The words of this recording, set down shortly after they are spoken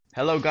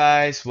Hello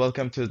guys,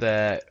 welcome to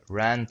the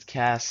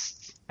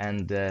Rantcast,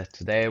 and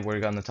today we're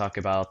gonna talk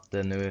about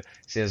the new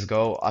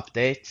CSGO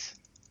update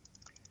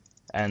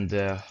and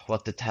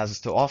what it has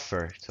to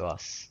offer to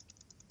us.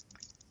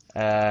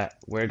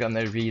 We're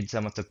gonna read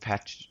some of the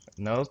patch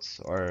notes,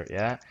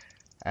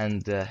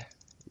 and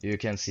you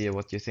can see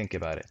what you think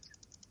about it.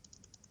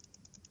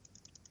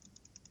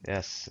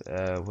 Yes,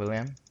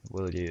 William,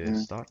 will you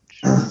Yeah. start?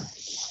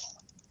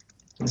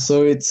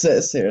 So it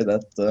says here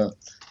that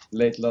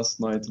late last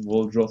night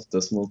Valve dropped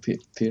a small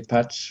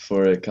patch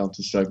for a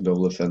Counter-Strike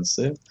Global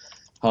Offensive.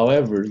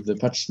 However, the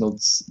patch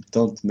notes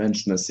don't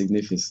mention a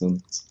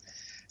significant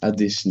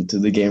addition to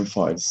the game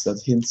files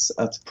that hints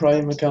at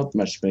Prime account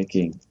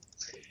matchmaking.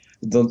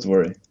 Don't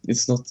worry,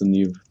 it's not a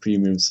new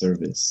premium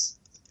service.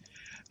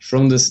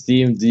 From the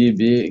Steam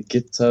DB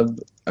GitHub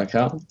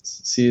account,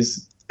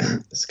 CS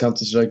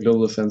Counter-Strike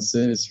Global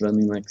Offensive is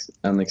running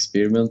an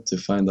experiment to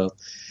find out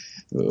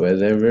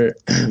whether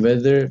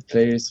whether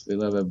players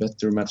will have a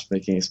better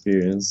matchmaking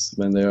experience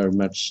when they are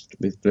matched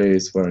with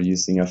players who are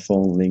using a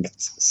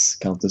phone-linked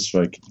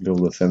Counter-Strike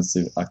Global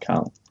Offensive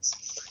account.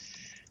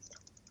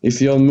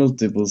 If you own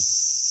multiple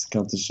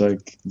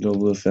Counter-Strike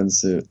Global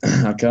Offensive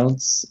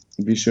accounts,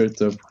 be sure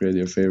to upgrade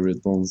your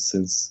favorite ones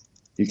since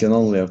you can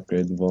only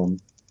upgrade one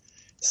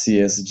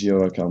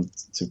CSGO account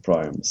to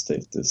Prime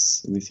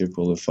status with your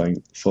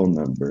qualifying phone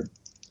number.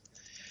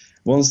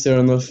 Once there are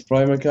enough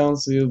Prime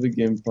accounts, we will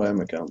begin Prime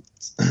account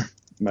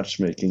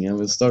matchmaking and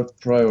we'll start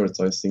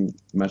prioritizing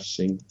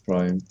matching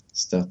Prime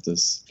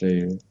status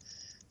players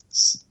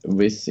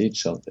with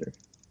each other.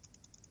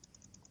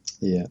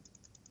 Yeah.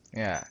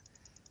 Yeah,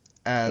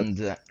 and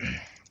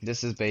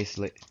this is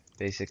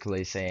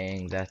basically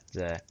saying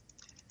that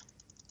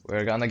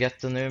we're gonna get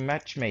the new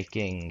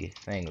matchmaking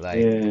thing, like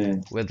Yeah.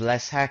 with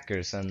less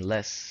hackers and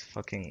less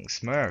fucking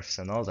smurfs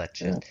and all that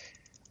Yeah. shit.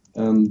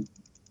 And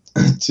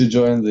to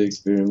join the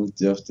experiment,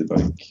 you have to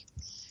like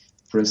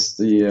press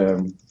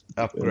the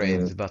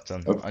Upgrade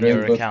button on your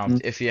upgrade account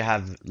button. if you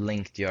have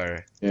linked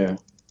your Yeah.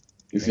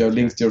 If you have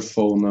linked your linked your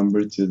phone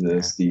number to the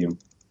yeah. Steam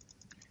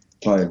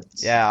client.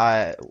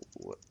 Yeah,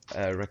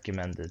 I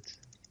recommend it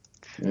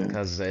Yeah.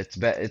 because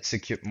it's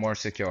secure, more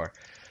secure.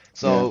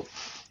 Yeah. So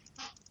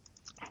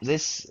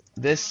this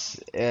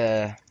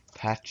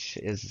patch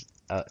is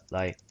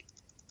like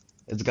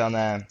it's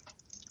gonna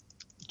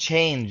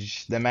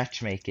change the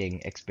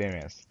matchmaking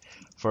experience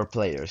for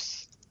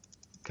players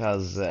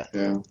because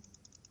Yeah.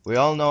 we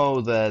all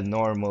know the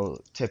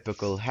normal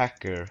typical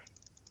hacker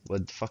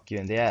would fuck you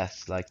in the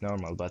ass like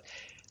normal, but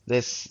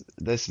this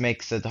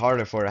makes it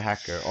harder for a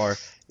hacker, or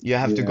you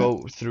have to Yeah.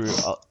 go through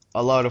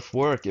a lot of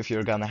work if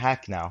you're gonna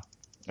hack now.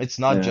 It's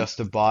not Yeah. just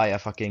to buy a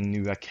fucking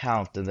new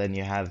account and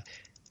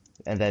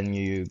then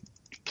you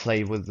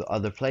play with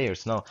other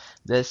players. No,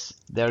 this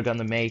they're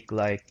gonna make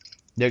like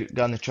they're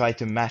gonna try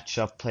to match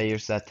up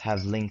players that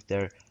have linked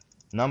their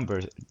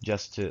numbers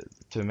just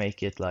to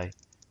make it like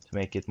to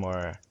make it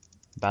more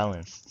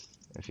balanced,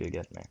 if you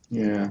get me.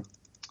 Yeah.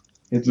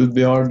 It would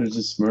be harder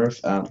to smurf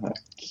and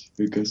hack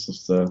because of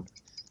the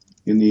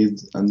you need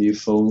a new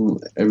phone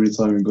every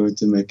time you're going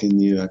to make a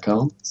new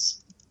account.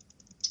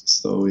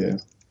 So yeah.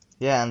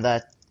 Yeah, and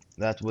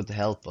that would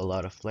help a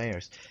lot of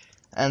players.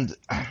 And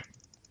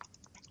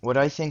what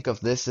I think of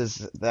this is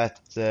that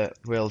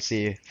we'll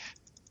see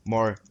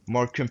more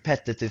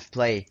competitive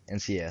play in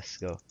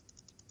CS:GO.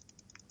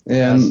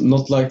 And Cause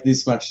not like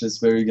these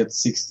matches where you get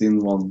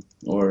 16-1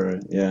 or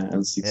yeah,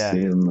 and yeah,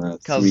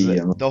 16-3 cause and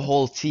all the that.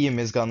 whole team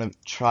is gonna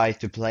try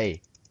to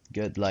play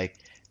good. Like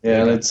they're Yeah,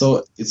 and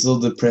gonna it's so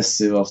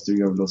depressive after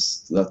you have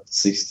lost that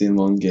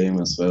 16-1 game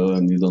as well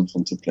and you don't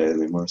want to play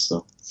anymore.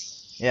 So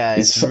yeah, it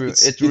it's more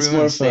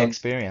ruins the fun.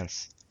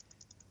 experience.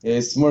 Yeah,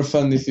 it's more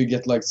fun if you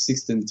get like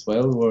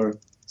 16-12 or Yeah,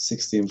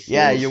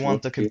 16-4 or you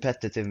want a 40.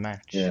 competitive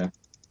match. Yeah. Where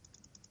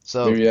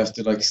So you have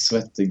to like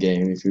sweat the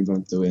game if you're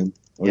going to win,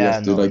 or you yeah,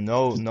 have to like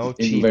no put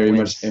in cheap very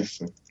much wins.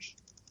 effort.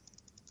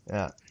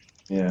 Yeah.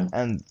 Yeah,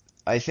 And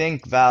I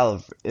think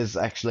Valve is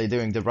actually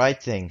doing the right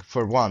thing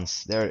for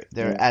once. They're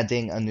yeah,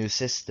 adding a new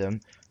system,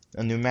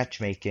 a new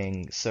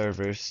matchmaking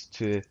servers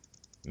to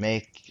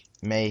make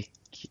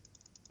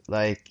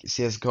like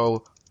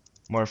CS:GO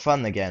more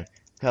fun again.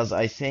 Because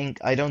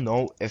I don't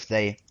know if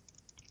they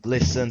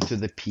listen to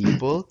the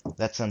people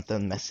that sent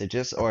them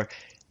messages, or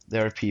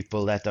there are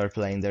people that are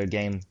playing their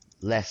game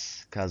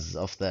less because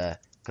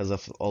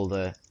of all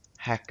the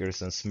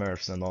hackers and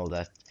smurfs and all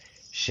that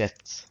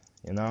shit,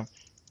 you know?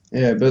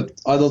 yeah. But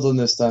I don't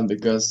understand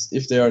because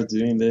if they are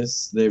doing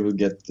this, they will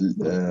get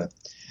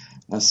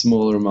a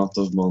smaller amount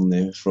of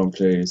money from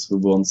players who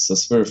wants a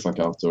Smurf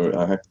account or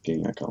a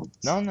hacking account.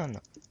 No.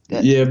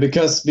 That Yeah,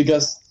 because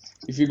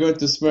if you go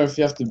to Smurf,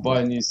 you have to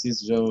buy new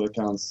CSGO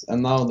accounts,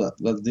 and now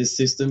that this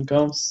system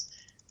comes,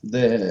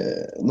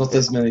 the not it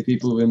as many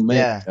people will make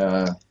yeah.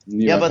 a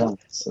new Yeah, but account.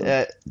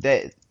 So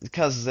they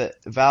because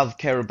Valve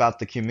care about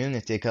the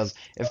community, because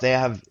if they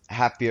have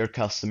happier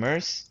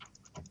customers,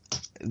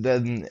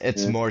 then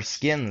it's yeah, more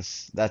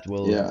skins that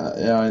will yeah,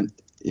 yeah,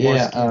 more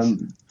yeah, skins.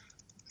 and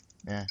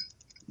Yeah.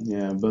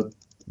 yeah, but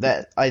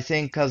That I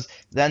think, cause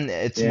then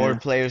it's more Yeah,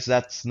 players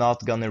that's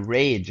not gonna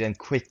rage and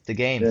quit the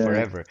game yeah,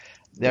 forever.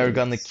 yeah. They're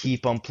gonna It's,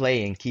 keep on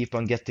playing, keep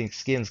on getting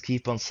skins,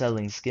 keep on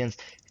selling skins,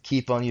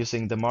 keep on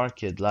using the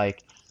market.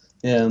 Like,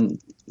 yeah, and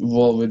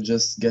Valve will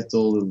just get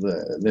all of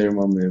their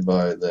money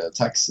by the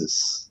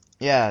taxes.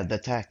 yeah, the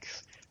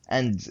tax.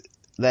 And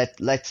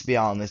let's be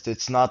honest,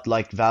 it's not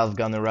like Valve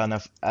gonna run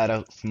out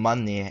of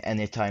money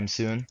anytime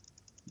soon.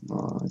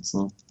 No, it's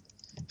not.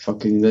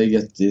 Fucking, they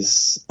get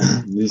this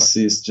Fu- this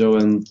CSGO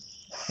and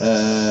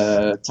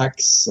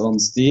tax on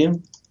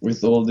Steam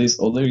with all these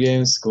other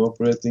games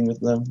cooperating with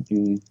them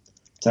in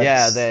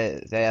Yeah, tax.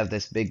 they have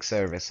this big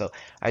service, so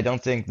I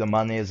don't think the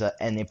money is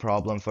any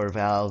problem for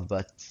Valve,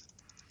 but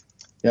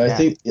Yeah,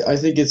 yeah, I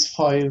think it's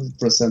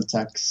 5%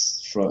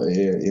 tax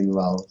in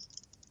Valve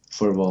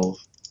for Valve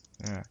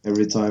yeah.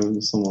 every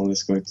time someone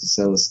is going to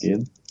sell a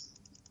skin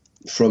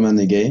from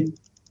any game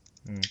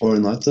Mm. or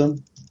an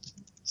item.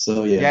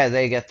 So yeah, Yeah,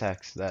 they get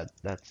tax.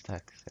 That's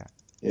tax. Yeah,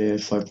 yeah,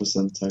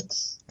 5%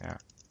 tax. yeah.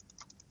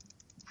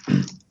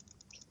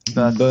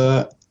 But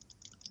But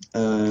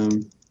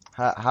um,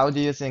 how do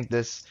you think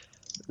this?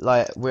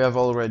 Like we have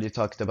already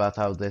talked about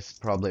how this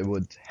probably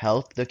would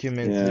help the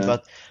community, yeah,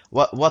 but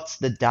what's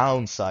the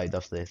downside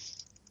of this?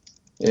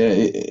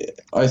 yeah,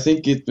 I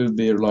think it will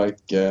be like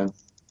the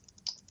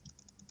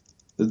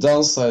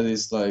downside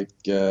is like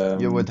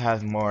You would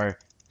have more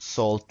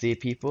salty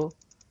people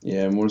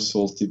yeah, more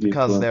salty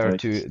people because and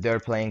like they're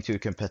playing too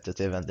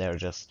competitive and they're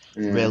just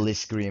yeah. really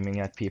screaming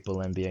at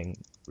people and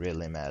being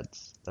really mad.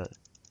 But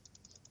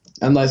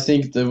And I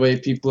think the way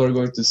people are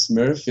going to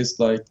smurf is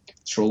like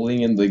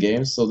trolling in the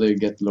game so they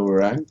get lower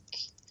rank.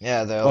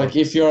 yeah, they'll. Like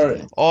if you're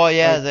Oh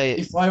yeah, like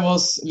they. if I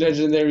was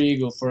legendary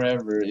eagle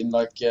forever in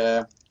like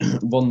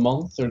 1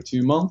 month or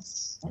 2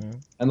 months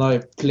Mm. and I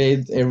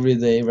played every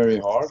day very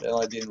hard and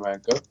I didn't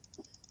rank up,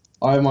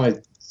 I might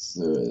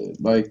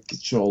like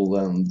troll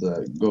and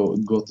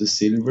go to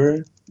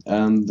silver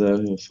and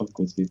fuck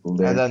with people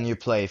And there. then you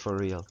play for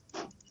real.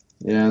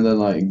 Yeah, and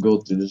then I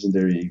go to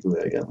legendary eagle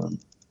again and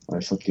I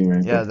fucking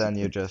rank Yeah, up to then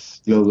you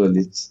just global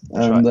elite.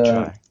 try And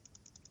try.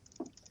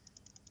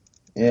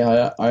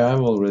 yeah, I have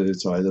already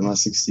tried and I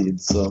succeed.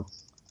 So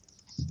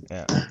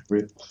Yeah.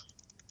 rip.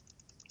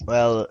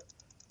 Well,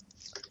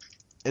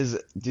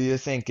 do you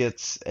think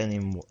it's any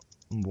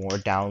more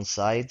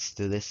downsides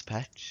to this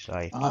patch?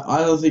 Like, I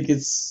don't think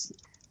it's.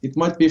 It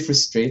might be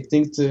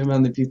frustrating to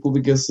many people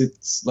because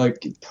it's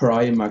like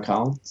prime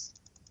account.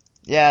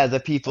 yeah, the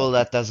people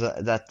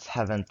that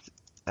haven't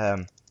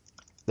um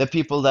the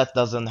people that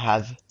doesn't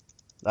have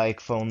like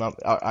phone number,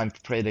 I'm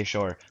pretty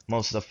sure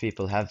most of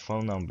people have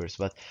phone numbers,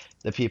 but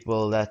the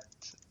people that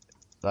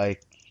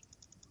like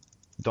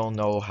don't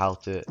know how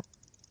to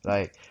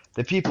like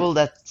the people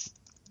that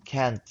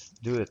can't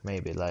do it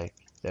maybe like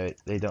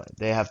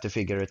they have to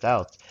figure it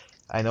out.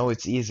 I know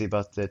it's easy,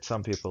 but there's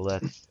some people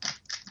that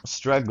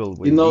struggle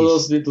You with know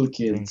those these little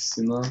things. kids,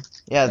 you know.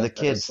 Yeah, the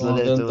kids, Some the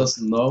of them little,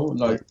 doesn't know,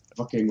 the, like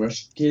fucking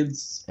Russian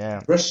kids,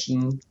 yeah,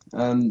 Russian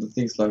and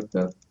things like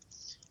that.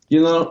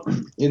 You know,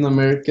 in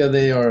America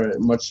they are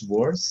much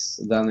worse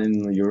than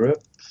in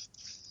Europe.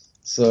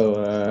 So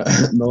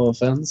no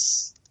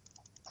offense,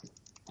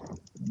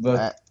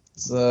 but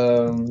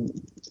uh, um,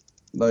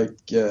 like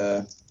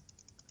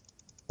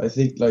I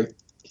think like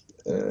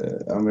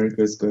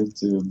America is going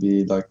to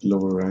be like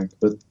lower rank,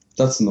 but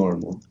that's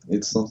normal.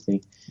 It's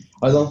nothing.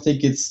 I don't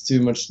think it's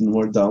too much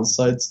more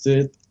downsides to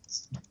it.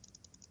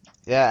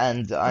 yeah,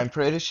 and I'm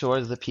pretty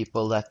sure the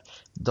people that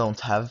don't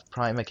have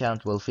Prime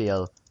account will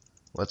feel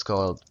what's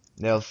called,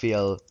 they'll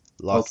feel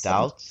locked Outside,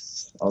 out,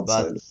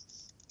 but outside.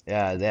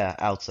 yeah, they're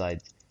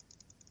outside,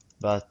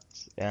 but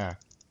yeah,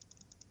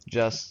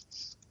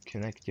 just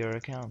connect your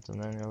account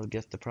and then you'll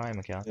get the Prime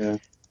account. Yeah,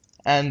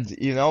 And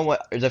you know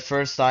what? The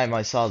first time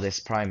I saw this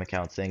Prime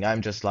account thing,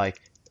 I'm just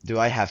like, do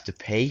I have to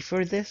pay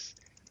for this?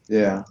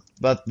 yeah.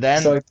 But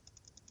It's then like,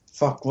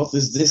 fuck. What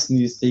is this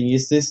new thing?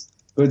 Is this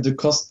going to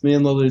cost me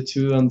another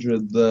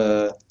 200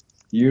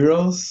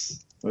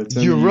 euros or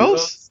 20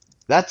 euros? euros?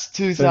 That's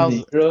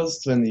 20 2000.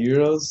 euros, 20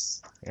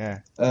 euros,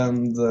 Yeah,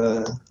 and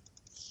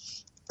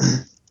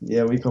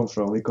yeah, we come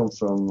from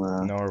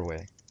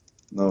Norway.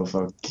 no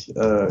fuck.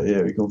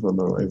 Yeah, we come from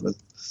Norway, but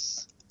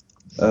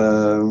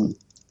um,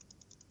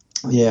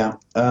 yeah,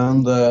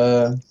 and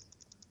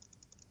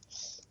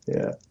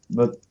yeah,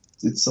 but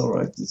it's all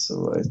right. It's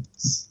all right,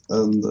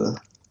 and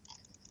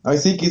I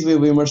think it will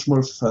be much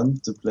more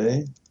fun to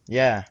play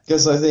Yeah,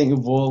 because I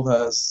think Valve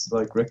has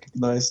like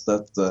recognized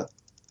that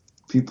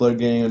people are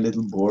getting a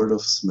little bored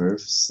of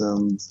Smurfs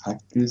and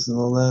hackers and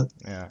all that.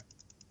 yeah.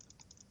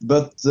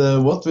 But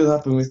what will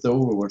happen with the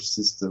Overwatch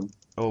system?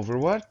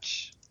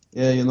 Overwatch?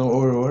 Yeah, you know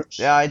Overwatch.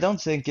 Yeah, I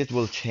don't think it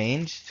will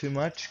change too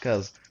much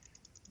because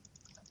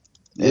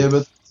Yeah,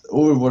 but it's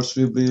Overwatch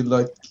will be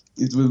like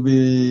it will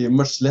be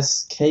much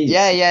less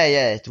yeah, chaos. yeah,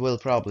 yeah, it will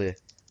probably.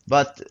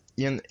 But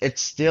you know,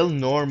 it's still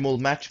normal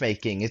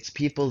matchmaking. It's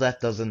people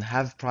that doesn't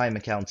have Prime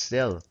account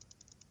still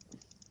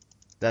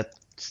that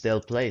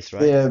still plays,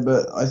 right? Yeah,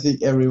 but I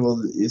think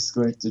everyone is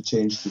going to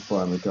change to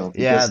Prime account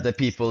Yeah, because the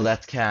people like,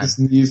 that can. this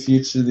new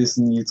feature, this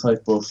new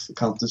type of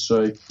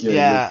Counter-Strike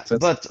Global Yeah, Offensive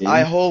but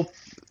I game. hope,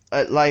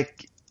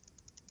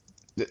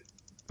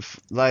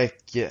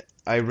 like,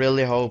 I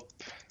really hope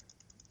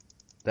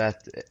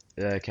that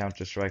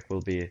Counter-Strike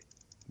will be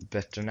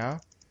better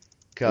now,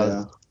 because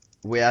Yeah,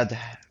 we had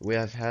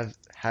have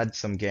had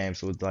some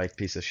games with like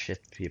piece of shit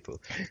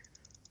people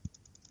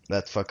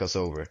that fuck us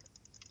over.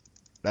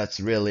 That's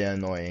really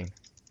annoying.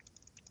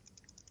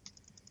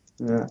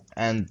 yeah,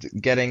 And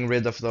getting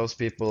rid of those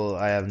people,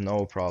 I have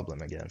no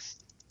problem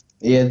against.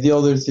 yeah. The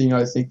other thing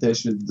I think they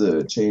should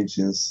change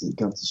in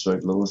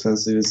Counter-Strike Global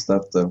Offensive is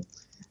that the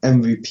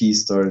MVP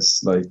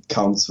stars like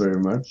counts very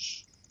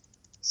much.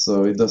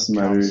 So it doesn't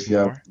matter Counts if you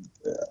have more.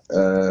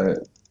 uh,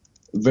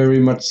 very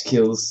much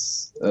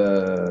kills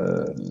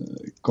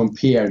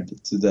compared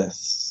to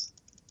deaths.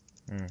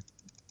 Mm.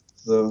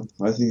 So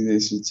I think they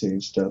should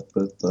change that,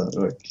 but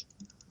like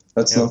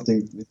that's Yep.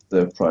 nothing with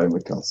the Prime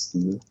accounts to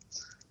do.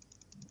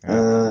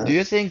 Yeah. Do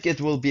you think it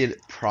will be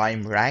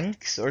prime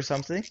ranks or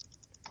something?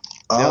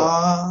 They'll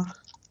Ah,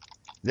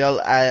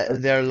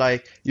 they're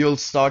like you'll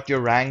start your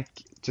rank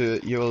to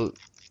you'll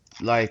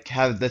like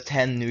have the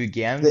 10 new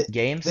they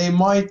games. they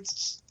might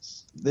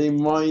they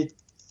might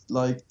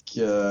like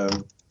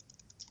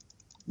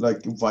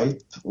like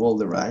wipe all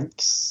the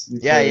ranks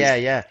Yeah, before yeah, it's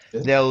yeah.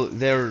 it.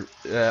 They're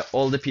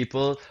all the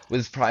people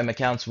with prime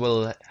accounts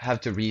will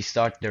have to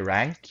restart their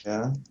rank,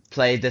 Yeah,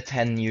 play the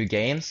 10 new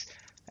games,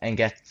 and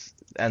get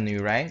a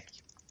new rank.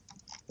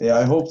 yeah.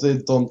 I hope they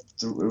don't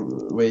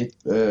wait.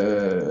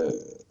 I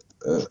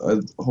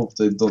hope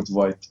they don't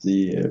wipe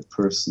the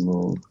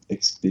personal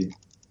XP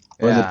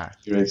or the Yeah,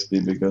 pure XP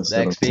because the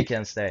XP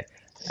can stay.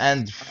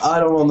 And I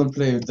don't want to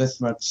play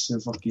deathmatch in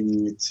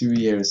fucking 2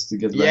 years to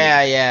get rank.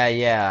 yeah, yeah,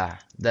 yeah.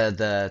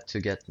 The to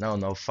get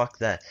no, fuck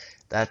that.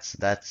 That's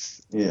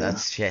that's Yeah,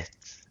 that's shit.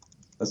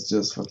 that's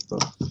just fucked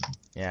up.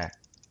 Yeah.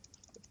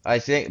 I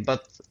think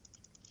but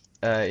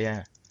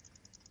yeah.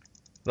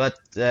 But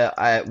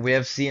we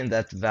have seen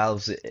that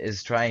Valve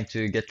is trying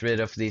to get rid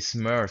of these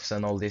Smurfs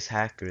and all these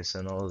hackers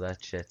and all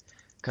that shit,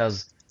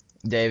 because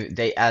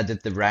they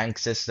added the rank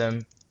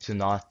system to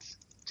not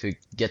to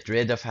get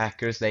rid of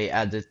hackers. They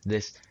added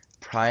this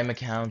Prime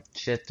account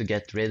shit to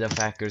get rid of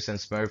hackers and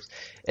Smurfs.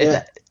 It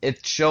Yeah,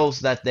 it shows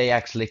that they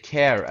actually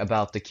care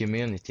about the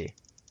community.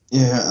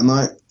 yeah, and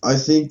I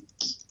think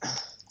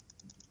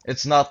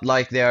It's not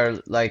like they're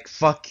like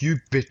fuck you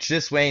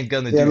bitches, we ain't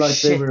gonna yeah, do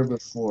like they shit. were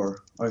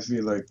before. I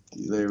feel like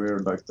they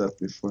were like that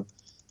before.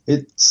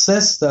 It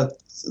says that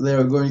they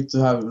are going to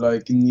have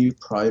like new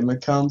Prime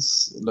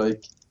accounts.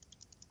 Like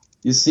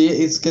you see,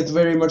 it's get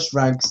very much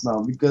ranks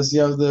now because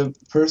you have the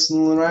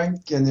personal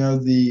rank and you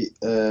have the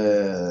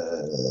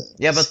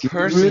Yeah, but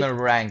skill group, personal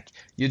rank,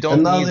 you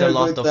and don't now need a they're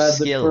going lot to of add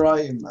the skill.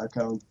 Prime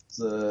account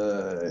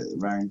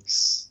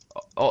ranks.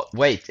 Oh,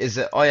 wait, is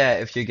it? Oh, yeah,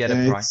 if you get a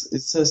prime.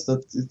 It says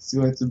that it's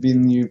going to be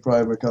new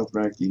Prime account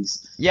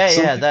rankings. Yeah,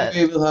 So yeah, maybe that.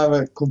 we will have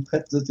a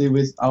competitive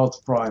without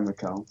Prime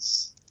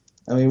accounts,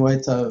 and we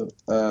might have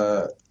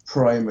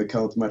Prime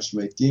account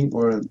matchmaking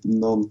or a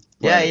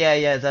Yeah, non-Prime. yeah,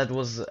 yeah, that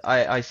was.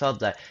 I thought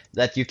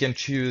that you can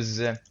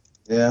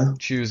Yeah,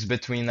 choose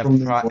between a from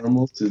the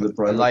normal to the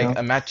Prime like account.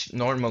 a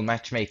normal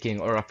matchmaking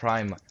or a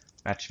prime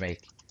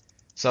matchmake.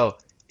 So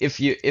if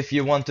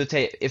you want to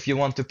take if you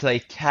want to play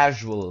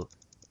casual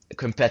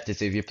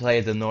competitive, you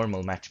play the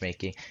normal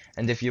matchmaking,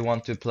 and if you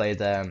want to play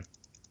the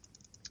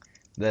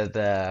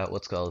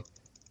what's called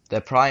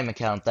the prime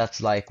account,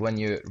 that's like when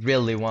you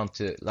really want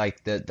to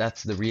like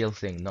that's the real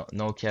thing,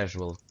 no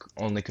casual,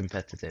 only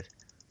competitive.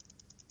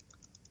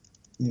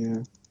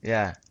 Yeah,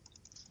 Yeah,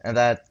 and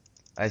that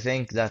I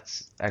think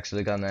that's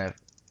actually gonna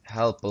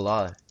help a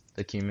lot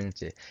the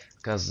community,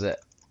 because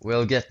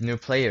we'll get new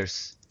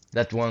players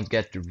that won't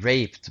get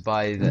raped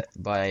by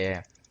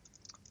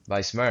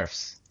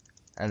Smurfs,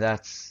 and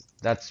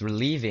that's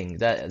relieving.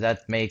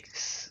 That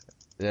makes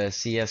the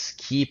CS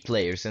key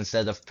players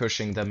instead of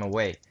pushing them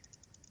away,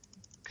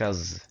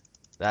 because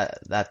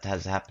that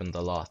has happened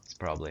a lot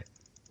probably.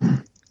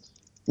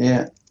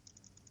 yeah,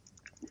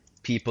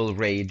 People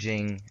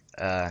raging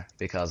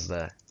because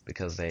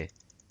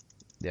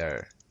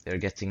they're they're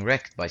getting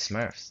wrecked by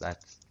Smurfs.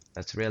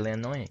 That's really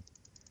annoying,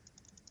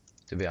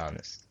 to be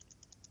honest.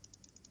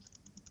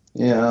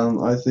 yeah. And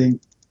I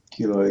think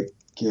like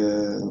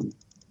uh,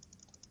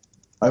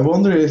 I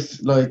wonder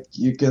if like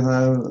you can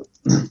have.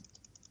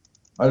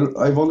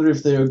 I wonder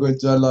if they are going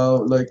to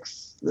allow like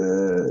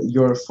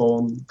your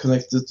phone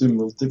connected to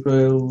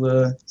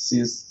multiple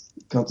CS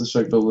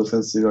Counter-Strike Global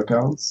Offensive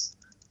accounts,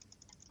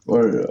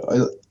 or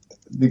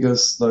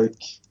because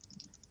like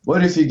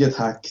what if you get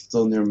hacked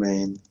on your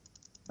main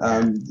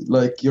Yeah. and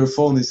like your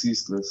phone is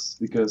useless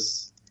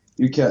because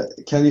you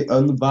can you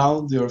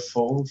unbound your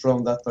phone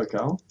from that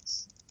account,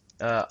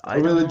 I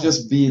or will don't it know.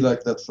 just be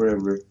like that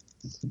forever?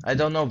 I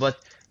don't know, but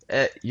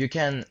you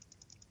can,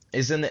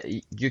 isn't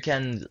it, you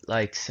can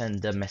like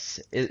send a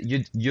message.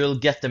 You'll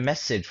get the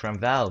message from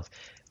Valve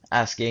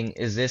asking,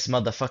 "Is this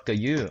motherfucker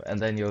you?"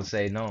 And then you'll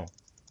say no.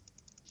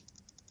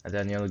 and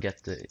then you'll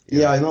get the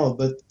Yeah, I know,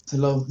 but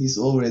hello, he's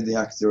already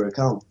hacked your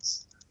account.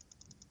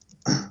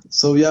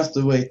 So you have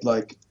to wait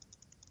like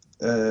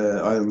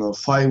I don't know,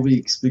 5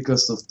 weeks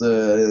because of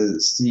the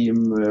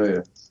Steam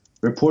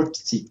report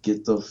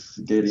ticket of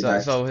getting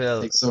hacked. so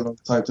It takes so long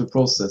time to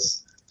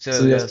process. so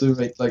So you have he'll to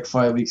wait like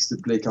 5 weeks to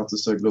play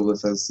Counter-Strike Global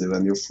Offensive,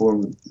 and your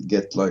phone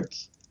get like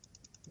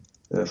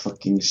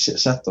fucking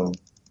shut on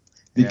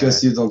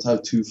because you don't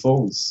have two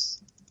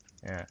phones.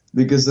 Yeah.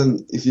 Because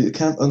then, if you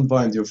can't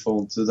unbind your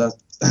phone to that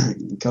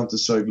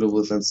Counter-Strike Global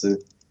Offensive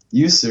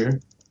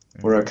user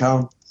or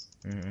account,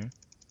 Mm-hmm.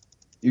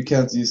 you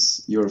can't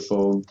use your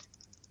phone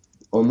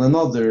on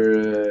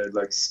another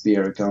like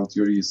Spear account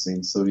you're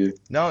using. So you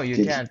No, you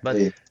can can't.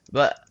 play.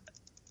 But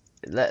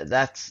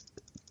that's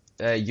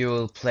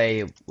you'll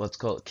play what's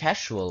called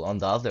casual on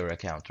the other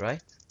account,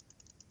 right?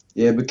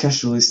 Yeah, but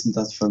casual isn't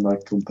that fun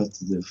like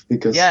competitive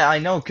because Yeah, I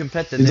know you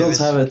competitive don't is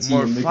have a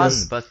more team fun,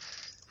 because but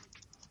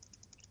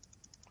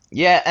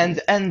yeah,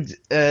 and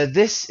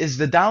this is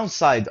the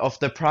downside of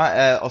the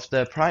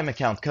Prime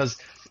account, because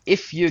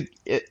if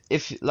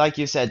like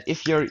you said,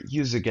 if your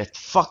user get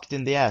fucked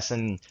in the ass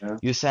and yeah,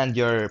 you send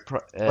your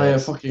by a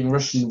fucking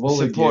Russian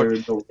volley support gear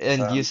Dota and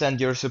you fan.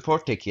 send your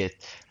support ticket,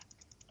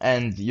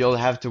 and you'll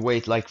have to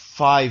wait like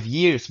 5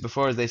 years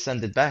before they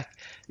send it back.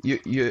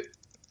 You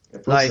A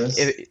like process.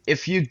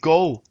 if you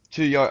go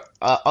to your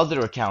other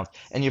account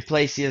and you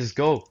play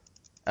CSGO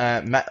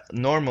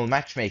normal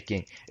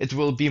matchmaking, it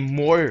will be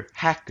more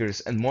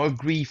hackers and more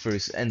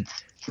griefers and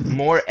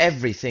more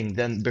everything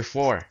than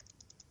before.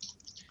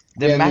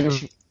 The Yeah, and your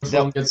match, the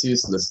phone gets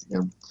useless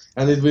again,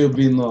 and it will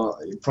be no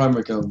Prime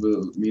account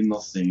will mean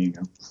nothing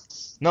again.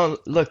 no,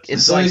 look,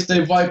 it's So like if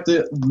they wipe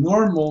the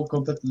normal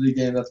competitive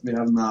game that we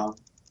have now,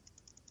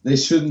 they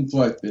shouldn't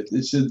wipe it.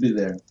 It should be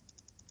there.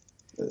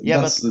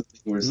 yeah, That's but the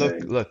thing we're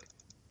saying. look,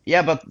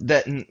 yeah, but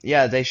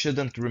yeah, they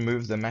shouldn't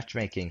remove the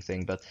matchmaking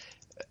thing,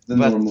 The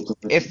but normal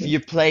if competitive. you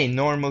play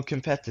normal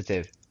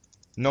competitive,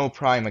 no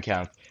Prime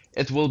account,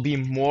 it will be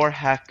more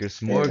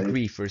hackers, more Yeah,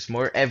 griefers,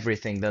 more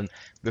everything than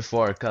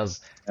before,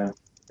 yeah.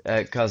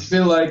 I cause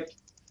feel like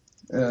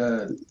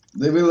uh,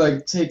 they will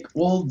like take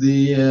all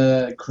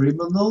the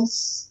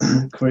criminals,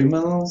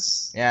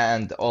 criminals, yeah,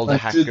 and all the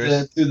like hackers.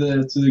 to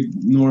the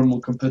normal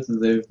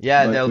competitive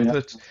Yeah, like we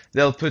have.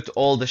 they'll put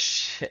all the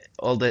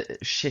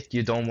shit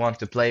you don't want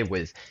to play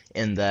with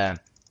in the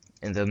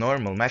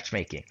normal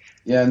matchmaking.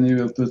 Yeah, and you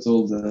will put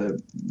all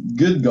the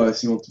good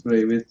guys you want to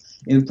play with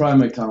in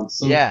Prime account.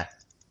 So Yeah,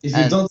 if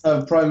you and don't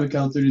have Prime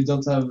account or you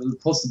don't have the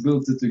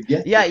possibility to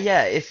get yeah, it,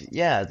 yeah, if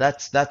yeah,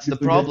 that's you the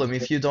forget the problem.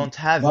 If you game. don't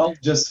have,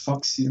 Valve just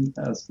fucks you in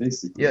the ass,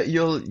 basically.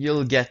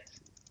 you'll get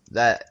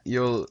that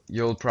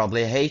you'll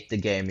probably hate the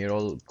game.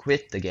 You'll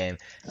quit the game.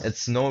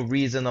 It's no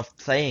reason of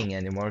playing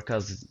anymore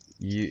because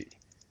you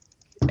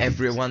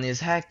everyone is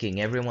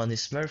hacking, everyone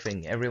is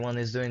smurfing, everyone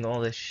is doing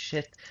all this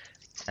shit,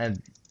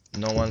 and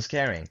no one's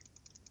caring.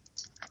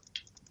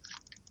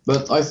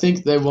 But I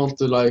think they want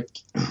to like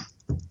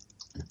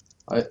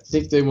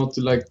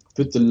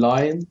put a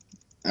line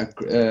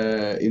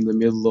in the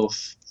middle of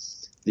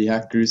the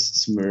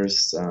hackers,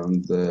 smurfs,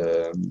 and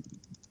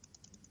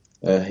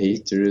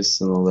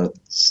haters and all that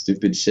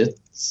stupid shit,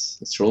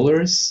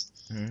 trollers.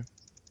 Mhm.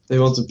 They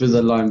want to put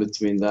a line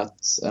between that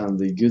and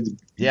the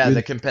Yeah, the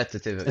good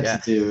competitive. Yeah,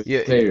 competitive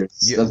you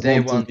players that they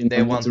want to want win they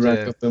and want want to rank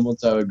to. up and want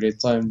to have a great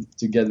time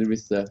together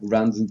with the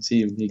random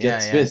team he Yeah,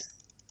 gets yeah. with.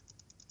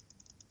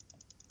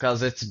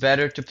 Because it's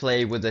better to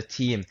play with a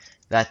team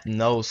that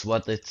knows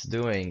what it's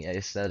doing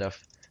instead of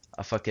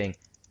a fucking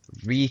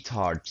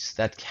retards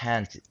that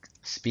can't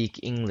speak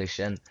English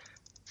and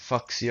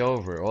fucks you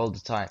over all the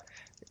time.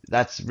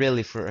 That's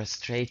really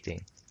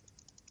frustrating.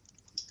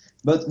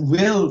 But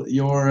will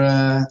your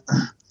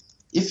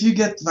if you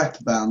get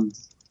VAC banned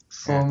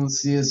Yeah. from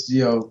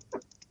CSGO,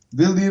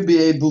 will you be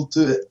able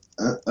to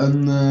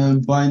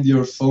unbind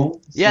your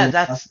phone Yeah, from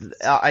that's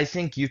I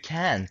think you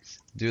can't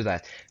do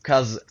that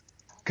cause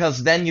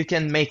then you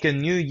can make a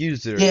new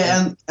user and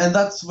Yeah, and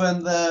that's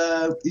when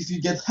the if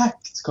you get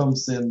hacked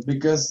comes in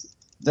because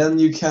then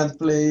you can't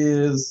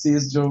play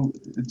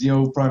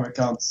CSGO Prime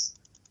accounts,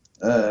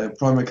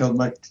 Prime account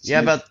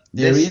yeah, matchmaking but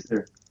there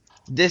either.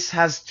 this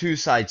has two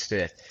sides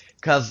to it.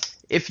 Cause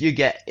if you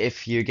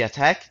get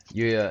hacked,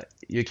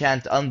 you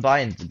can't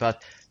unbind.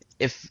 But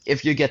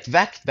if you get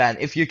vac banned,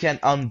 if you can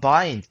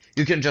unbind,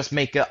 you can just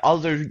make a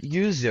other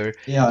user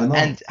Yeah, I know.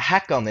 and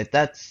hack on it.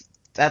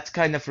 That's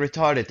kind of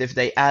retarded if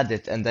they add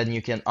it and then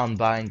you can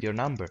unbind your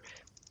number.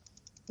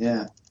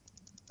 Yeah,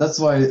 that's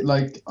why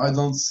like I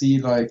don't see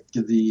like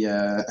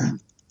the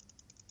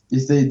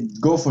if they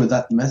go for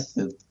that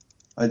method,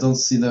 I don't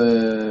see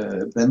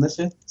the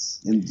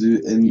benefits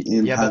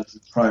in Yeah, but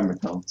having Prime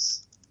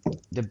accounts.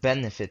 the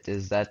benefit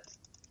is that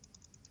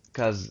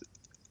because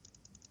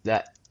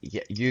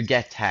you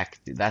get hacked,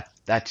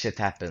 that shit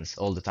happens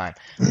all the time.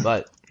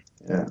 But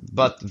Yeah.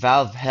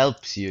 Valve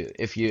helps you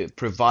if you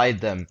provide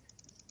them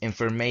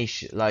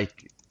information,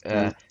 like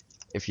Yeah.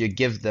 if you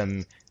give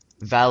them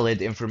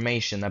valid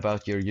information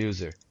about your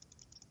user,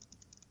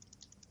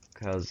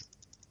 because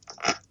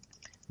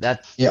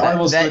That Yeah, I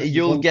was that lucky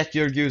you'll one. get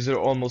your user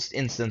almost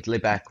instantly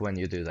back when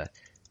you do that.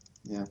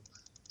 Yeah,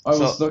 I So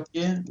was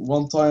lucky.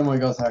 One time I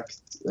got hacked.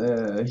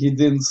 He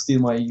didn't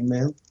steal my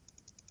email,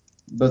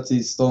 but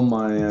he stole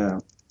my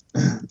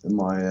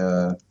my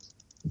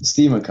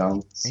Steam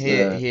account. he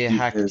He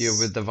hacked you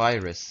with is the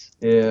virus.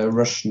 a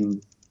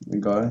Russian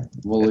guy,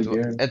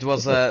 Volodymyr. It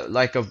was a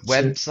like a Sure.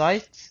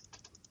 website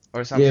or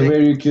Yeah, something.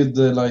 where you could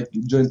like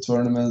join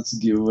tournaments,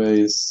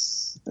 giveaways.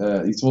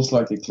 It was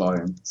like a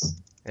client.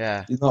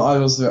 Yeah. You know, I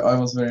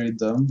was very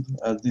dumb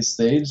at this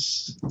stage,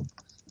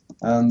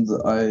 and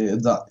I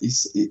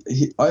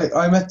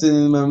met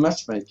him in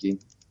matchmaking,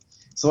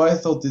 so I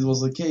thought it was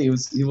okay.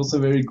 He was a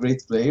very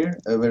great player,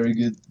 a very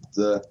good.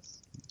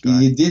 Guy.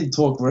 He did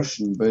talk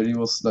Russian, but he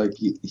was like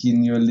he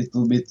knew a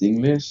little bit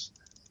English,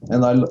 and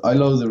I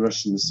love the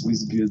Russians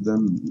who's good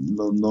and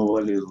know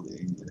a little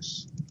English.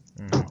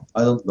 Mm.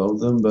 I don't love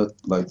them, but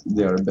like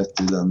they are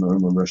better than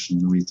normal Russian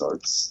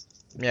retards.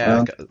 Yeah.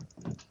 And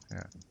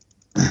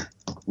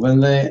when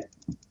they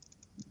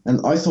and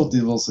I thought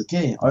it was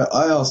okay.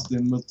 I asked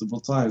him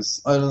multiple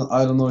times. I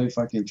don't know if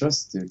I can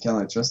trust you. Can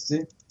I trust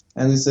you?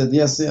 And he said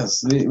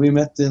yes. We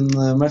met in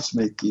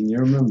matchmaking. You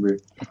remember?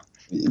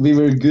 We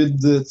were a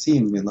good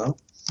team, you know.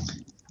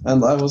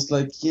 And I was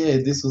like, yeah,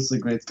 this was a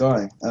great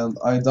guy. And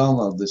I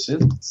downloaded the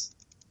shit.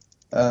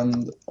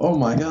 And oh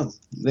my god,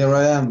 there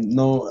I am.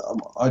 No,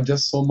 I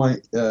just saw my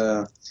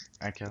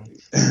Account.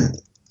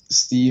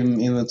 Steam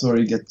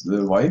inventory get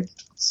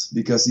wiped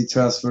because he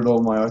transferred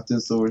all my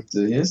items over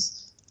to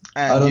his.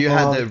 I And don't you know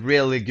had how. a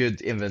really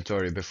good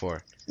inventory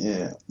before.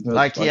 Yeah, but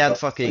Like he had I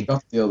fucking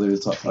got the other I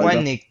got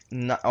 20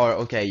 or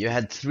okay, you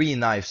had 3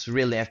 knives,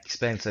 really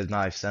expensive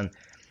knives,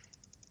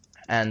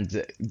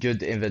 and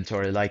good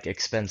inventory, like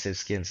expensive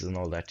skins and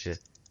all that shit.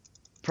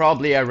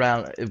 Probably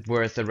around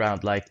worth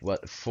around like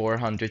what,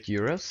 400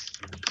 euros,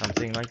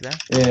 something like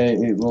that.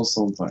 yeah, it was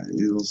sometime.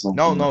 It was No,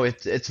 something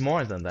like no, it's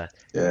more than that.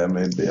 yeah,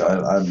 maybe I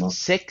don't know.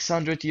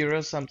 600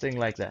 euros, something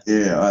like that.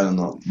 Yeah, I don't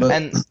know. But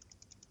And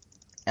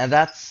and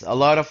that's a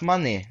lot of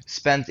money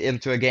spent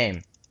into a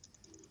game.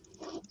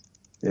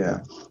 yeah,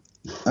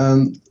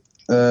 and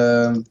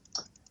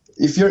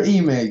if your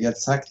email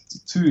gets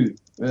hacked too,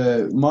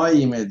 my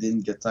email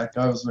didn't get hacked.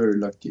 I was very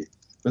lucky.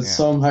 But Yeah.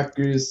 some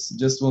hackers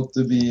just want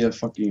to be a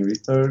fucking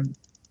retard.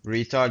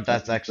 Retard,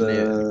 that's And,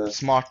 actually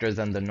smarter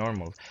than the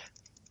normal.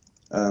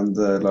 And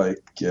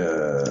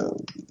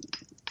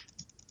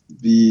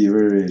be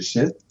very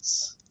shit.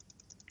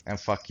 And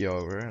fuck you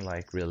over,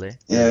 like really.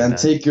 Yeah, and Bad.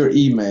 take your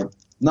email.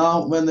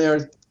 Now, when they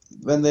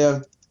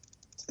are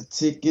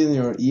taking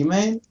your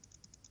email,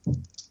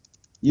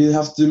 you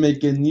have to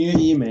make a new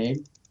email,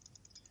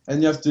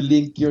 and you have to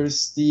link your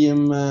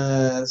Steam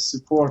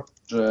support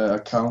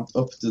account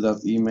up to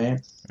that email,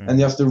 and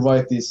you have to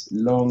write this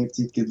long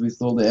ticket with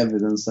all the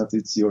evidence that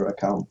it's your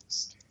account.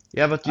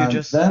 Yeah, but you And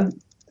just then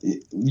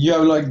you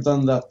have like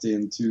done that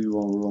in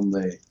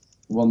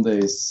 1 day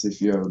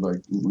if you have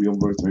like you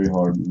worked very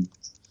hard.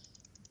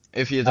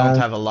 if you don't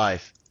have a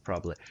life,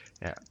 probably.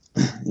 Yeah.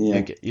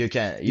 Yeah, You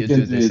can you do can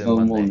do this it in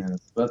on 1 1 day.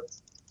 minute, but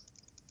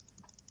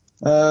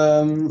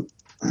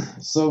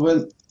so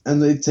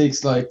and it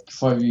takes like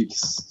 5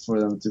 weeks for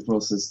them to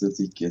process the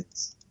ticket.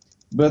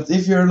 But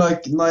if you're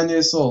like 9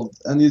 years old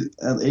and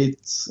 8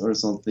 or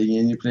something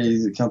and you play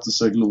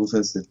Counter-Strike Global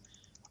Offensive,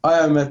 I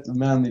have met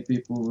many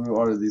people who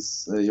are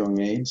this young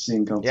age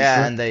in Counter-Strike.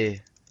 Yeah, and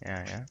they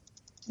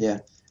Yeah,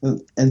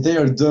 and they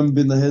are dumb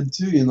in the head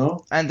too, you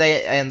know. and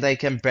they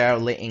can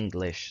barely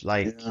English.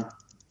 Like Yeah.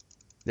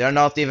 they're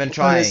not even What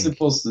are they trying.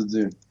 supposed to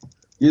do?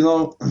 You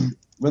know,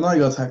 when I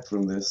got hacked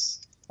from this,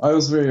 I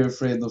was very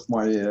afraid of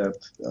my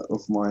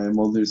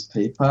mother's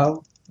PayPal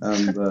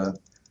and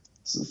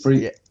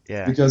free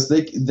Yeah. because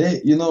they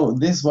you know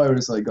this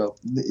virus I got,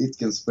 it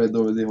can spread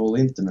over the whole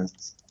internet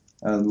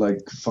and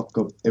like fuck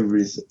up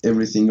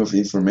everything of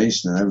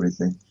information and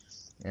everything.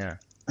 Yeah.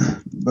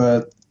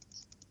 But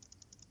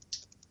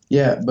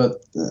yeah, but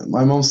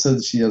my mom said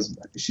she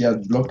had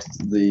blocked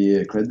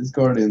the credit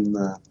card in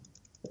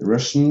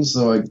Russian,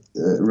 so I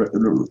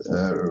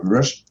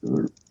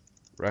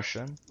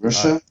Russian?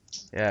 Russia.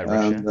 Yeah,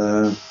 Russia.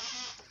 And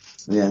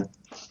yeah,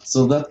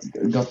 so that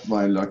got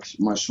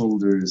my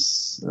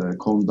shoulders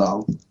calmed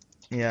down.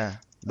 Yeah.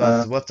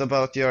 But what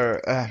about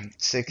your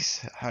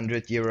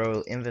 600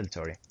 euro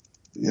inventory?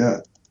 Yeah,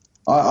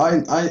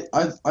 I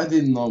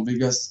didn't know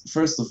because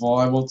first of all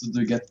I wanted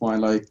to get my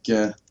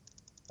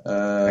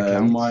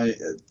Account? my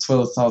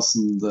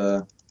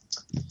 12,000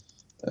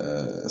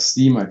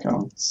 Steam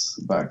accounts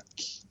back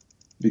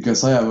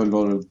because I have a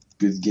lot of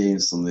good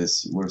games on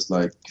this worth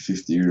like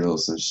 50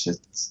 euros and shit,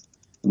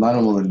 and I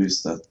don't want to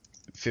lose that.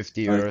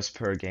 50 euros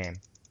per game.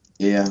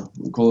 Yeah,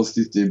 Call of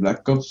Duty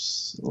Black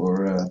Ops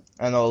or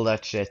And all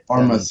that shit.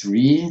 Arma and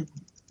 3,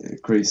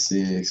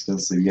 crazy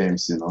expensive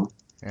games, you know.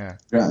 Yeah.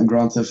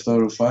 Grand Theft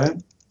Auto 5,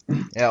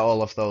 Yeah,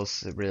 all of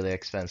those really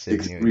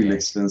expensive new really games.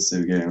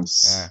 expensive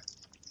games. Yeah.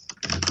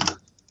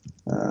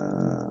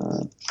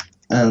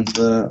 And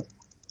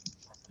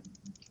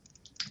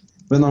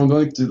when I'm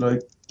going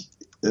to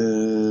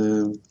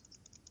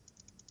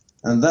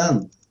and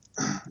then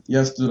you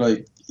have to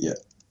like, yeah.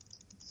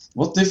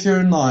 What if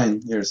you're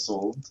 9 years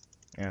old?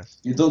 Yes.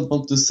 You don't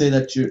want to say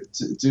that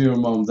to your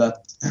mom that,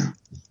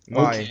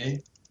 My okay,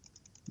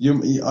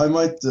 I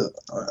might,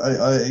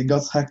 I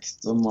got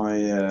hacked on my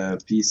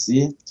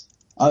PC.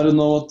 I don't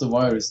know what the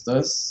virus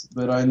does,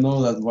 but I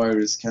know that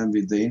virus can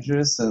be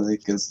dangerous and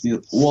it can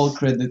steal all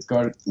credit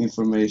card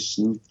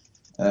information,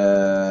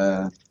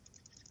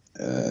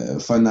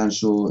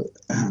 financial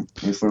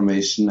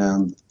information,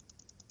 and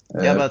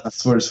yeah, but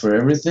passwords for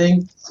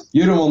everything.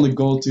 You don't want to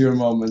go to your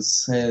mom and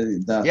say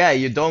that, yeah,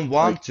 you don't like,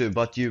 want to,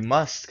 but you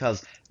must,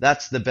 cause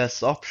that's the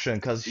best option,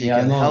 cause she yeah, I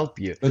can know, help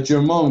you. but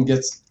your mom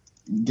gets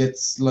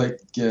like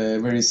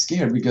very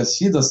scared because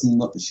she doesn't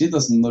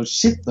know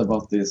shit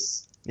about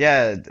this.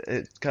 Yeah,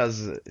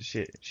 cause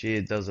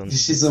she doesn't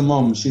She's a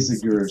mom. She's a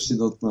girl. She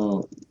don't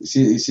know.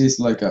 She's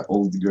like an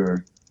old girl,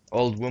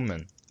 old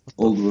woman. What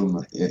the old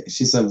woman. Yeah,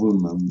 she's a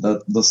woman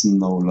that doesn't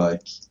know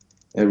like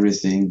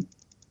everything.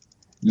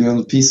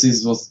 Leon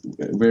PCs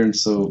weren't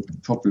so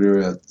popular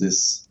at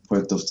this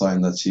point of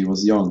time that she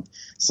was young,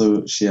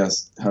 so she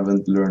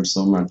haven't learned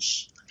so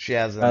much. She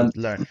And hasn't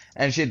learned,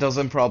 and she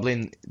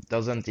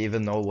doesn't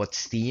even know what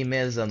Steam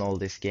is and all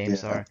these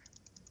games yeah, are.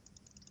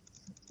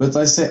 but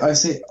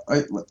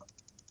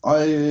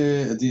I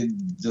did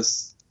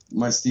just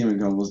my Steam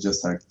account was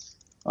just hacked.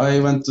 I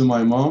went to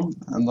my mom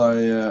and I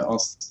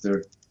asked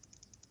her.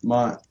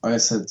 I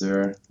said to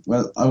her,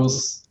 well, I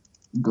was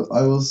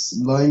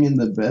lying in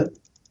the bed,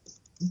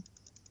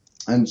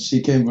 and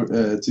she came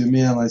to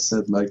me, and I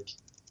said like,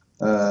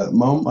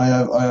 Mom, I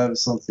have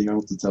something I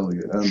want to tell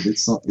you, and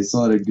it's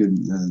not a good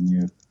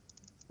news.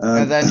 And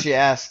And then she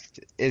asked,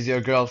 "Is your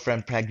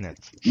girlfriend pregnant?"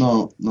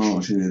 no,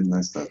 she didn't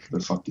ask that,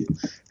 but fuck it.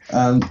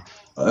 And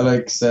I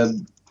like said,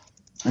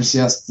 and she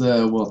asked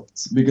what,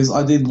 because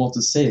I didn't want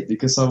to say it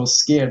because I was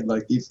scared,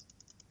 like if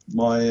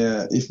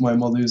my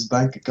mother's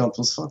bank account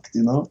was fucked,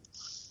 you know.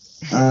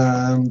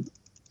 And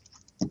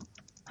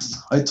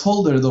I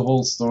told her the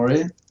whole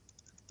story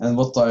and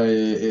what I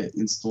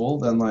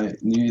installed, and I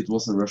knew it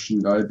was a Russian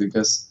guy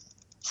because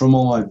from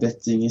all my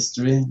betting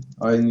history,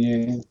 I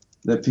knew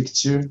the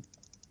picture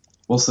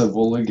was a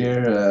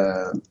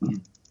vulgar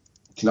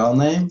clown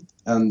name,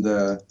 and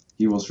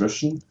he was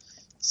Russian,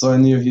 so I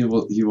knew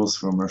he was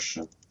from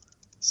Russia.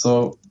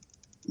 So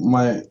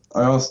I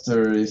asked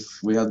her if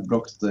we had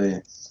blocked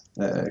the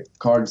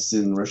cards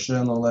in Russia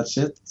and all that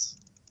shit,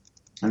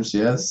 and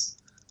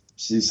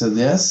she said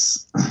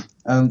yes,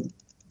 and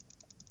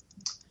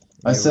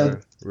I You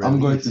said, were I'm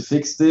going to released.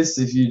 fix this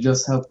if you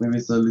just help me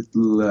with a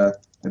little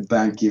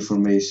bank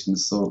information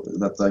so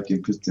that I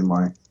can put in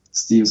my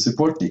Steam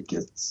support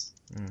ticket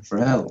Mm. for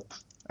help.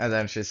 And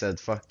then she said,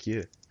 "Fuck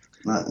you."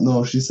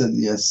 No, she said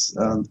yes.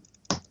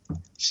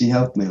 She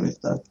helped me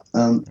with that.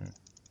 Mm.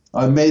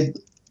 I made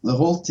the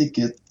whole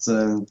ticket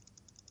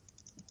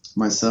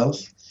myself.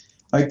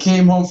 I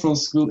came home from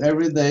school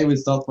every day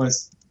without my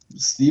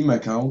Steam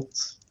account.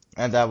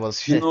 And that was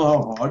You shit. know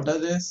how hard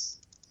that is?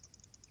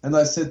 And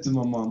I said to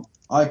my mom,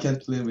 I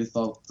can't play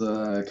without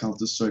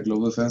Counter-Strike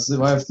Global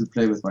Offensive. I have to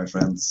play with my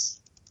friends.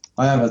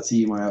 I have a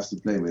team I have to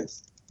play with.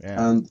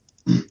 Yeah, And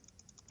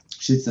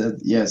she said,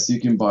 yes, you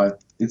can buy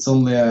it. It's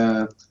only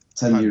 10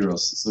 100. euros,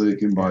 so you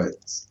can buy Yeah.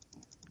 it.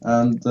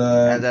 And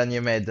And then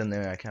you made the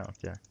new account,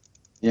 yeah.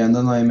 yeah, and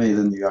then I made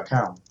a new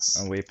account.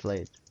 And we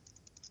played.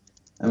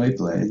 And we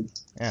played.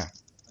 Yeah.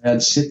 I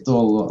had shit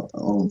all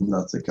on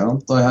that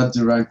account. I had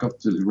to rank up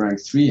to rank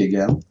 3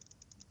 again.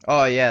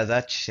 Oh yeah,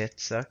 that shit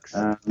sucks.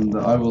 And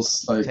I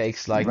was like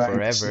Takes like ranked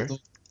forever. shit.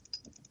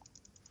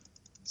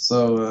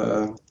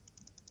 So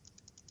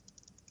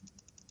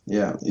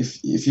yeah,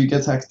 if you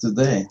get hacked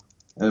today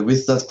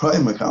with that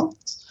Prime account,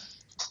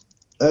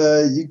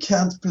 you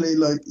can't play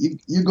like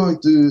you're going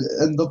to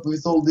end up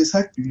with all these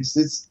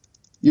hackers.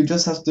 You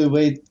just have to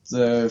wait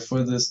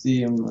for the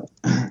Steam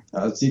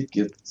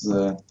ticket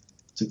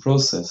to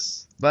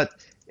process. But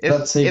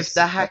That if takes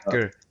the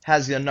hacker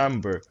has your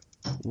number,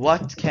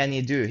 what can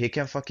he do? He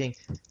can fucking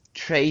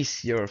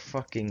trace your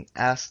fucking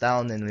ass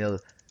down and he'll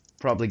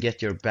probably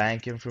get your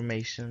bank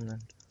information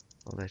and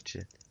all that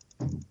shit.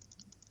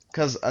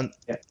 Cause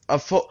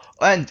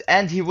Yeah.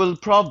 and he will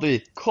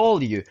probably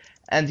call you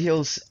and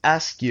he'll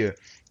ask you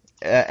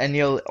and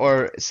he'll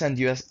or send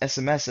you a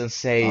SMS and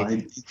say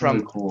It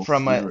never calls,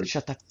 never.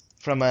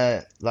 from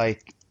a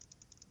like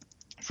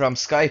from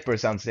Skype or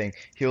something,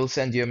 he'll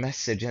send you a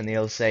message and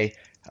he'll say,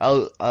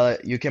 "I'll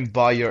you can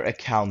buy your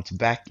account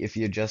back if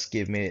you just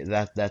give me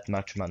that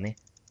much money,"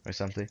 or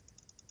something.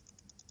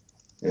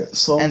 Yeah, And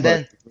somebody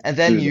then and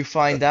then do you that.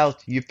 find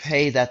out you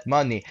pay that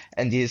money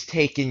and he's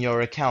taking your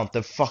account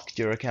and fucked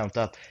your account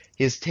up.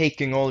 He's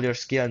taking all your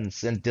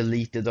skins and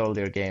deleted all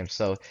your games,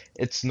 so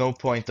it's no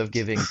point of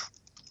giving.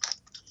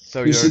 So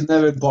You you're should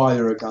never buy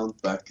your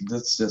account back.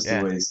 That's just a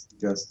yeah. waste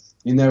because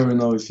you never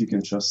know if you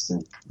can trust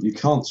him. You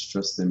can't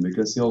trust him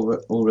because he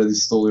already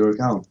stole your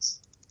account.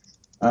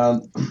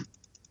 And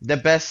The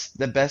best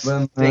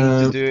when thing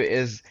to do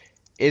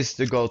is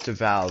to go to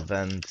Valve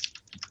and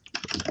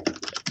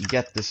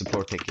get the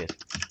support ticket.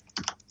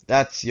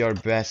 That's your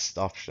best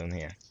option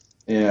here.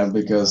 Yeah,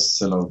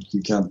 because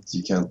you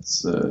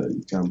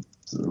can't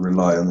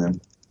rely on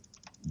him.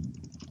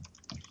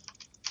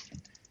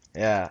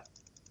 Yeah.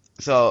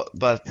 So,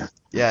 but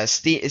yeah,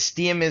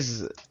 Steam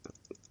is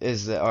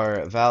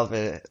or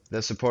Valve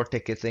the support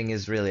ticket thing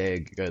is really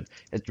good.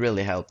 It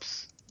really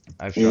helps.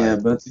 I've Yeah,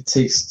 tried. but it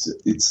takes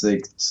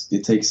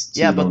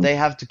too Yeah, but long they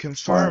have to time.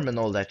 confirm and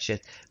all that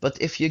shit.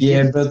 But if you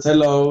Yeah, give but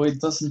hello, it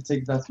doesn't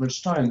take that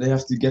much time. They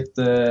have to get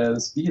the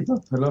speed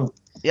up. Hello,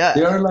 yeah,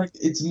 there are like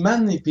it's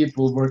many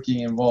people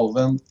working involved,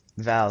 and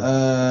Valve.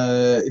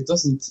 it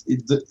doesn't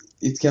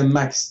it can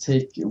max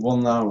take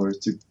 1 hour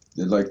to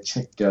like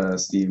check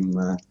Steam.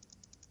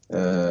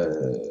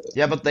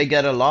 Yeah, but they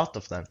get a lot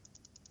of them.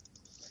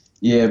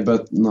 Yeah,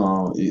 but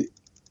no,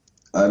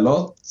 a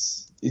lot.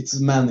 It's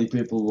many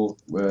people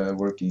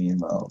working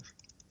involved.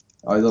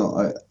 I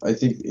don't. I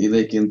think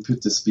they can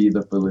put the speed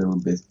up a little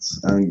bit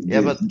and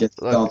Yeah, but get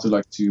it down look, to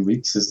like 2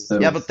 weeks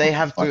instead yeah, of but they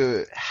have 5.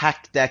 to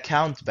hack the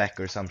account back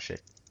or some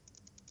shit.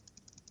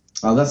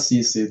 Oh, that's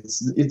easy.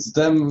 It's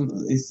them.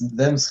 It's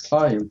them's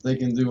client. They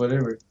can do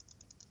whatever.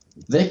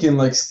 They can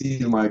like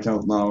steal my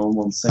account now in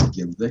 1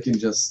 second. They can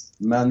just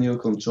manual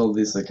control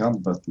this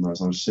account button or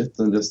some shit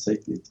and just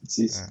take it. It's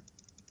easy. Yeah,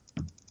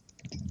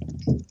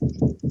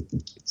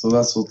 So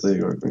that's what they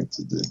are going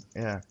to do.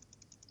 yeah,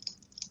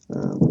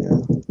 Yeah.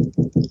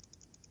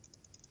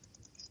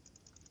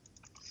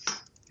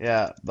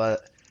 yeah,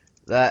 but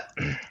that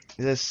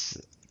this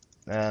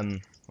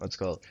what's it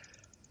called?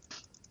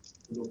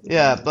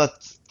 Yeah, but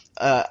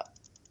uh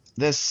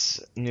this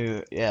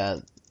new yeah,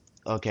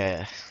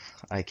 okay.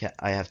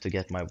 I have to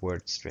get my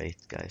words straight,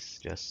 guys.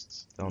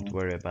 Just don't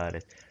worry about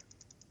it.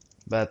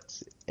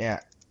 But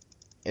yeah,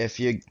 if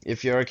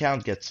your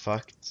account gets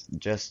fucked,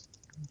 just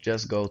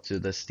go to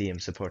the Steam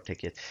support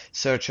ticket.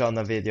 Search on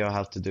a video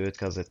how to do it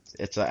because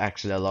it's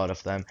actually a lot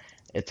of them.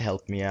 It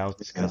helped me out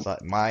Yeah. because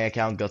my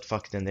account got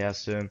fucked in the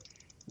assume.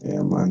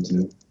 Yeah, mine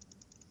too.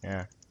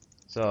 Yeah.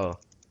 So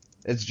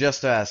it's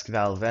just to ask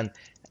Valve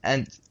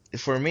and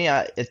for me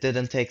it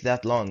didn't take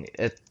that long.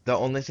 The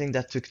only thing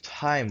that took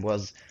time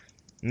was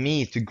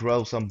me to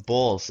grow some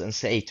balls and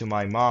say to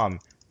my mom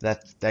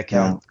that the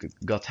Yeah. account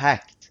got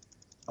hacked.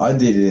 I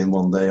did it in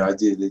one day. I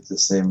did it the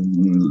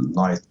same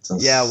night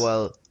Yeah, as.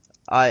 well,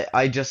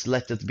 I just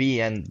let it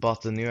be and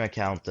bought a new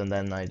account and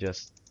then I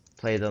just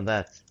played on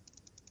that.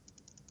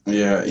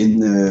 Yeah, in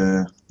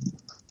the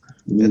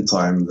It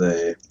meantime,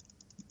 they.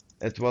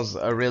 it was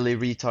a really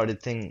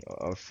retarded thing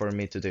for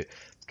me to do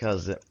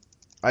because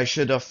I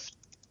should have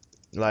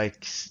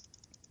like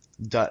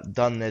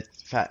done it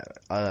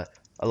a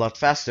lot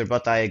faster,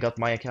 but I got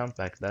my account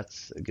back.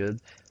 That's good,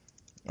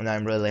 and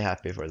I'm really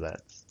happy for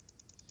that.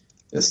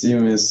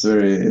 Steam is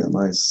very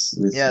nice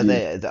with Yeah,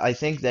 you. I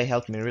think they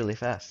helped me really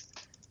fast.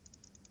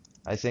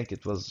 I think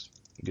it was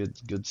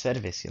good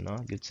service, you know,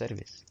 good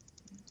service.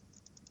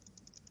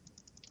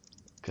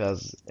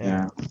 Cause yeah,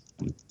 Yeah.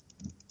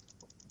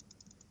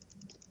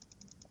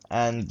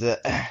 and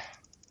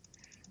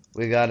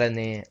we got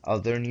any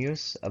other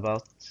news And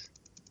about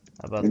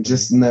the new?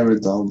 just never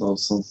download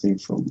something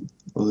from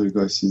other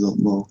guys you don't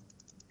know.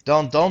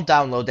 Don't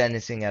download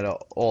anything at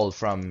all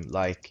from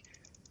like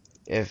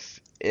if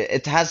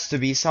it has to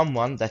be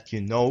someone that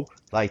you know,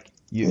 like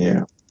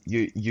Yeah.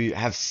 you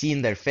have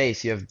seen their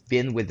face, you have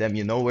been with them,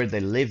 you know where they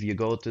live, you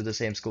go to the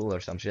same school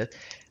or some shit,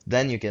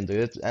 then you can do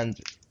it. And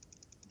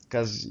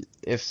because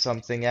if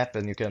something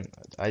happen, you can.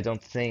 I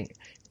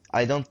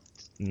don't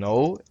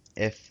know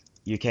if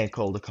you can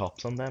call the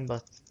cops on them,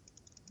 but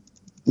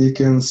You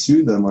can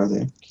sue them, I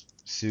think.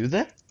 sue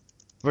them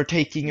for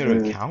taking your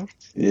Uh, account.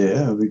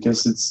 yeah,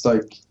 because it's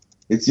like,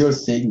 it's your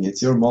thing,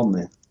 it's your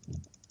money.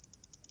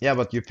 Yeah,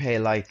 but you pay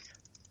like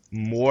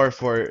more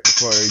for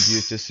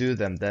you to sue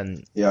them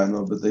than Yeah, I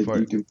know, but for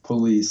you can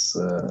police,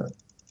 like,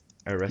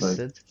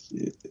 arrested.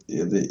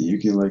 yeah, you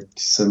can like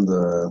send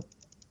a.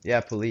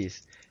 Yeah,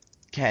 police.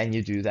 Can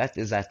you do that?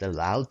 Is that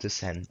allowed to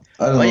send?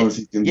 I don't Oh, know if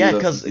you can do yeah,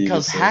 that cause with legal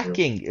cause server.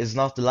 hacking is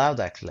not allowed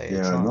actually. Yeah,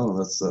 It's I not. know.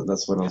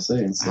 That's what I'm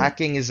saying. So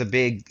Hacking is a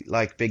big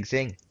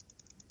thing.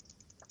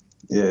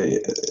 yeah, yeah,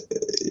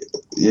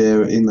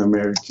 yeah, in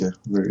America,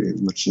 very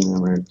much in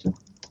America.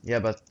 Yeah,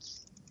 but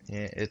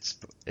yeah,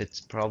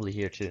 it's probably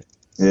here too.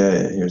 Yeah,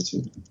 yeah, here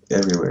too,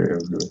 everywhere,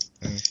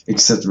 Mm.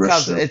 except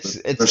Cause Russia. But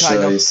it's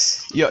kind Russia of is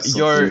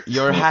something.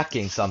 you're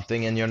hacking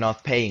something and you're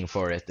not paying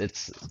for it.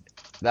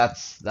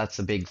 That's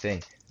a big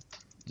thing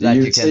that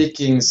You're you can.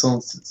 taking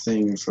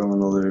something from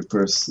another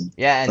person.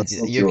 Yeah, and That's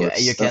not yours.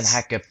 you can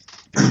hack a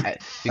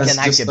you can That's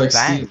hack a just like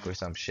stealing. bank or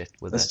some shit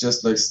with That's that.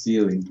 just like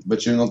stealing,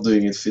 but you're not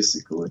doing it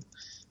physically.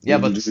 Yeah,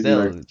 You're but doing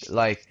like. still,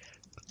 like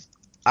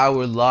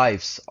our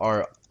lives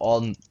are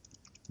on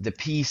the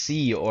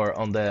PC or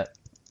on the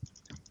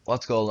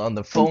what's called on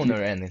the phone or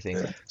Computer. anything.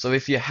 Yeah. So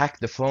if you hack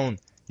the phone,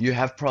 you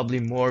have probably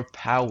more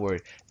power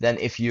than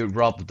if you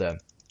rob them.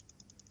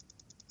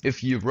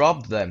 If you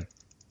rob them,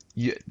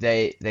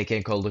 they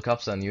can call the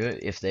cops on you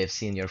if they've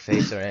seen your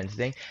face or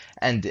anything,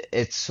 and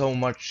it's so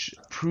much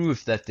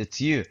proof that it's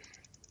you.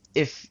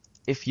 If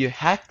if you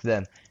hack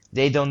them,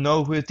 they don't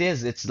know who it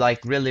is. It's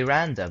like really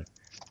random.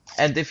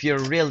 and if you're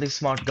a really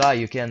smart guy,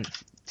 you can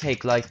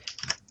take like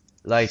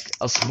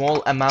a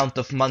small amount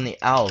of money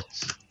out.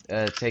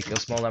 Take a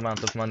small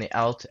amount of money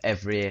out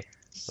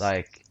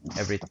like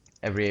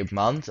every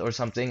month or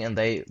something, and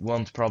they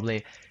won't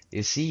probably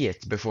see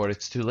it before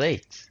it's too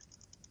late.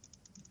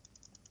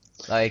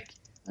 Like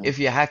if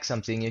you hack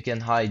something, you can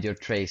hide your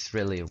trace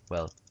really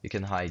well. You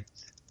can hide,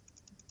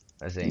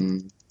 I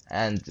think.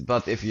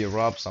 But if you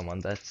rob someone,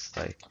 that's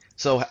like,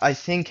 so I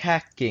think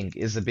hacking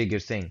is a bigger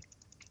thing.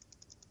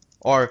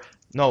 Or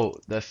no,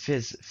 the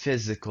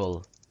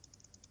physical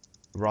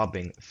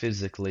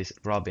physically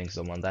robbing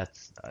someone,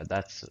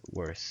 that's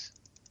worse.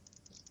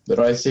 But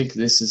I think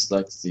this is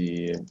like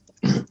the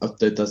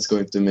update that's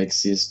going to make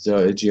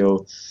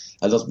CSGO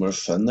a lot more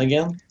fun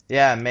again.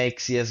 Yeah, make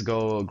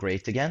CSGO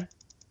great again.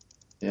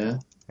 Yeah.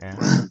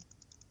 Yeah.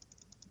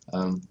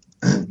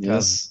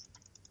 Yes.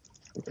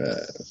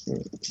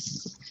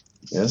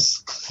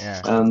 Yes.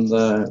 Yeah. And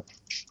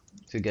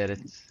To get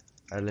it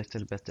a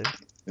little better.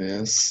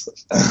 yes.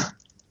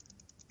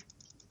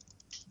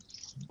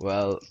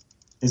 Well,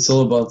 It's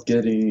all about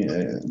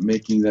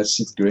making that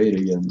shit great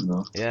again, you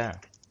know? yeah,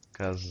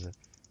 because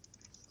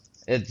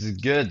it's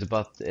good,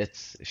 but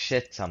it's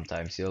shit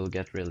sometimes. You'll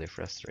get really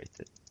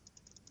frustrated.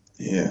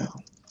 Yeah.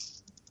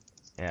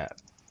 Yeah.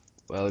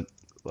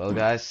 Well,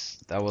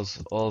 guys, that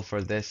was all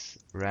for this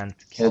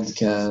Rantcast.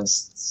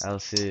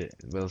 Podcast.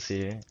 We'll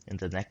see you in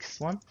the next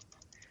one.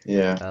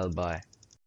 Yeah. Well, bye.